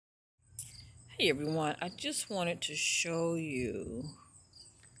Hey everyone, I just wanted to show you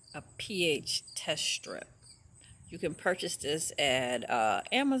a pH test strip. You can purchase this at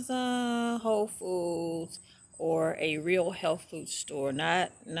Amazon, Whole Foods, or a real health food store,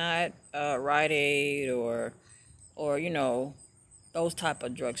 not Rite Aid or those type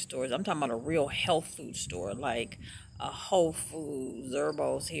of drugstores. I'm talking about a real health food store like Whole Foods,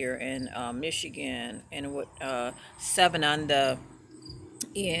 Zerbos here in Michigan, and what 7 Under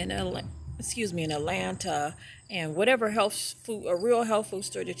in Atlanta, and whatever a real health food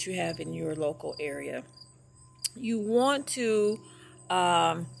store that you have in your local area. You want to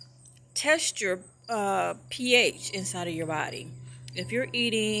test your pH inside of your body. If you're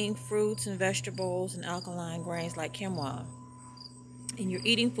eating fruits and vegetables and alkaline grains like quinoa, and you're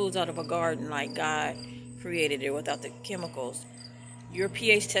eating foods out of a garden like God created it without the chemicals, your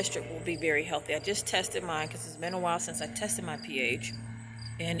pH test strip will be very healthy. I just tested mine because it's been a while since I tested my pH,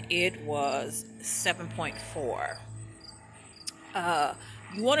 and it was 7.4.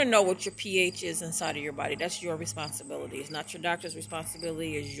 You want to know what your pH is inside of your body. That's your responsibility. It's not your doctor's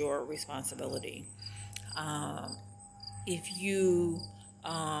responsibility. It's your responsibility. If you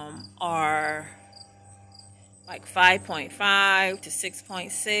are like 5.5 to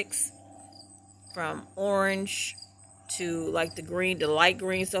 6.6, from orange to like the light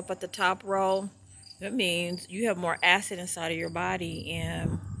greens up at the top row, that means you have more acid inside of your body,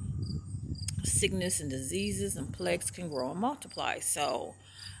 and sickness and diseases and plagues can grow and multiply. So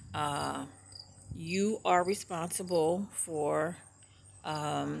you are responsible for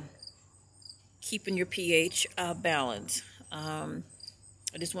keeping your pH balanced. I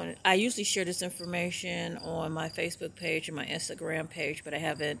usually share this information on my Facebook page and my Instagram page, but I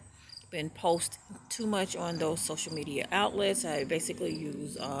haven't been posting too much on those social media outlets. I basically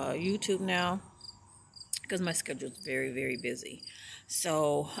use YouTube now, because my schedule is very, very busy.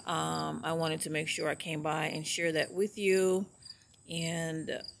 So I wanted to make sure I came by and share that with you.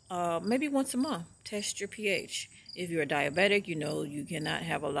 And maybe once a month, test your pH. If you're a diabetic, you cannot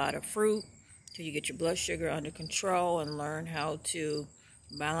have a lot of fruit till you get your blood sugar under control and learn how to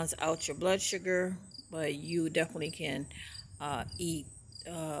balance out your blood sugar. But you definitely can eat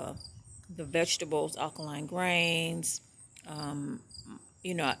the vegetables, alkaline grains.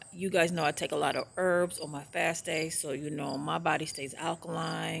 You guys know I take a lot of herbs on my fast days, so my body stays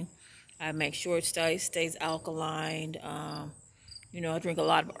alkaline. I make sure it stays alkaline. I drink a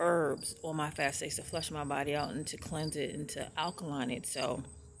lot of herbs on my fast days to flush my body out and to cleanse it and to alkaline it. So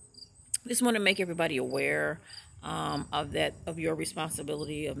just want to make everybody aware of your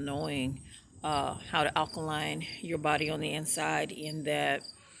responsibility of knowing how to alkaline your body on the inside, in that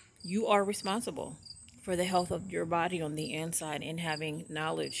you are responsible for the health of your body on the inside, and having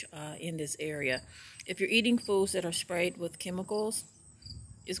knowledge in this area. If you're eating foods that are sprayed with chemicals,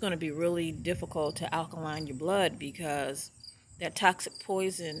 it's going to be really difficult to alkaline your blood, because that toxic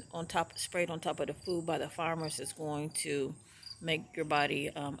poison sprayed on top of the food by the farmers is going to make your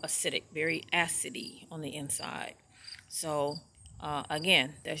body acidic, very acidy on the inside. So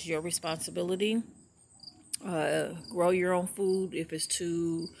again, that's your responsibility. Grow your own food if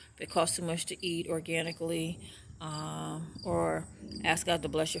it costs too much to eat organically, or ask God to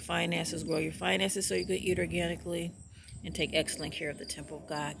bless your finances. Grow your finances so you can eat organically, and take excellent care of the temple of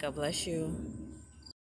God. God bless you.